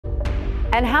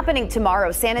And happening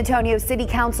tomorrow, San Antonio City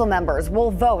Council members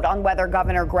will vote on whether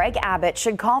Governor Greg Abbott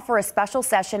should call for a special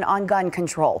session on gun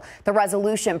control. The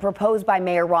resolution proposed by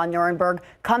Mayor Ron Nirenberg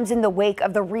comes in the wake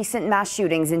of the recent mass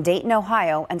shootings in Dayton,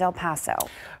 Ohio and El Paso.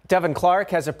 Devin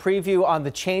Clark has a preview on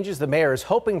the changes the mayor is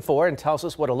hoping for and tells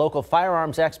us what a local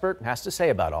firearms expert has to say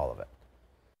about all of it.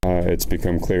 It's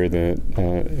become clear that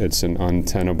it's an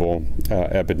untenable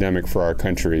epidemic for our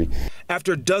country.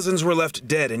 After dozens were left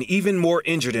dead and even more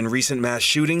injured in recent mass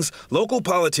shootings, local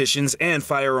politicians and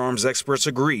firearms experts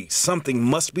agree something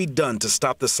must be done to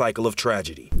stop the cycle of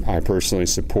tragedy. I personally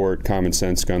support common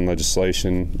sense gun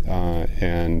legislation,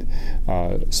 and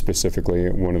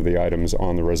specifically one of the items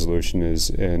on the resolution is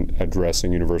in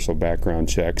addressing universal background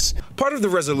checks. Part of the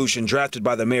resolution drafted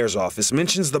by the mayor's office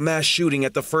mentions the mass shooting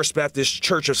at the First Baptist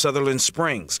Church of Sutherland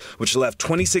Springs, which left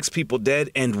 26 people dead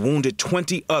and wounded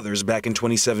 20 others back in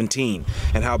 2017,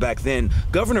 and how back then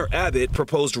Governor Abbott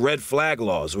proposed red flag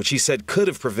laws, which he said could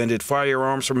have prevented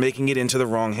firearms from making it into the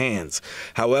wrong hands.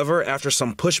 However, after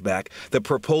some pushback, the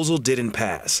proposal didn't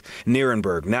pass.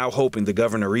 Nirenberg now hoping the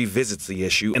governor revisits the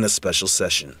issue in a special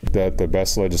session. That the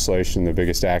best legislation, the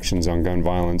biggest actions on gun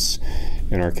violence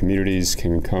in our communities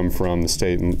can come from the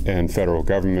state and federal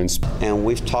governments. And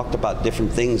we've talked about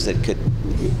different things that could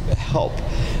help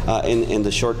in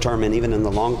the short term and even in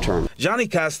the long term. Johnny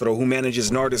Castro, who manages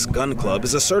Nardis Gun Club,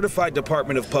 is a certified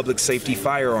Department of Public Safety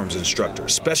firearms instructor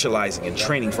specializing in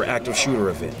training for active shooter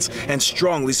events and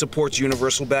strongly supports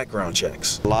universal background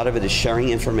checks. A lot of it is sharing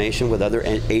information with other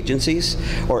agencies,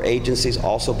 or agencies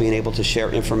also being able to share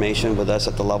information with us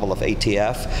at the level of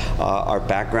ATF, our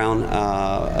background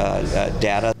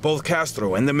data. Both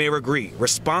Castro and the mayor agree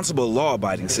responsible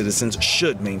law-abiding citizens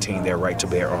should maintain their right to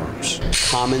bear arms.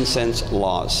 Common sense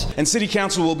laws. And City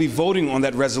Council will be voting on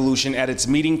that resolution at its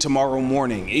meeting tomorrow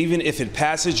morning. Even if it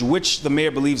passes, which the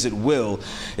mayor believes it will,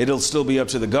 it'll still be up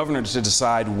to the governor to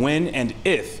decide when and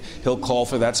if he'll call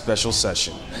for that special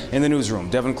session. In the newsroom,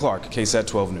 Devin Clark, KSAT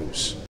 12 News.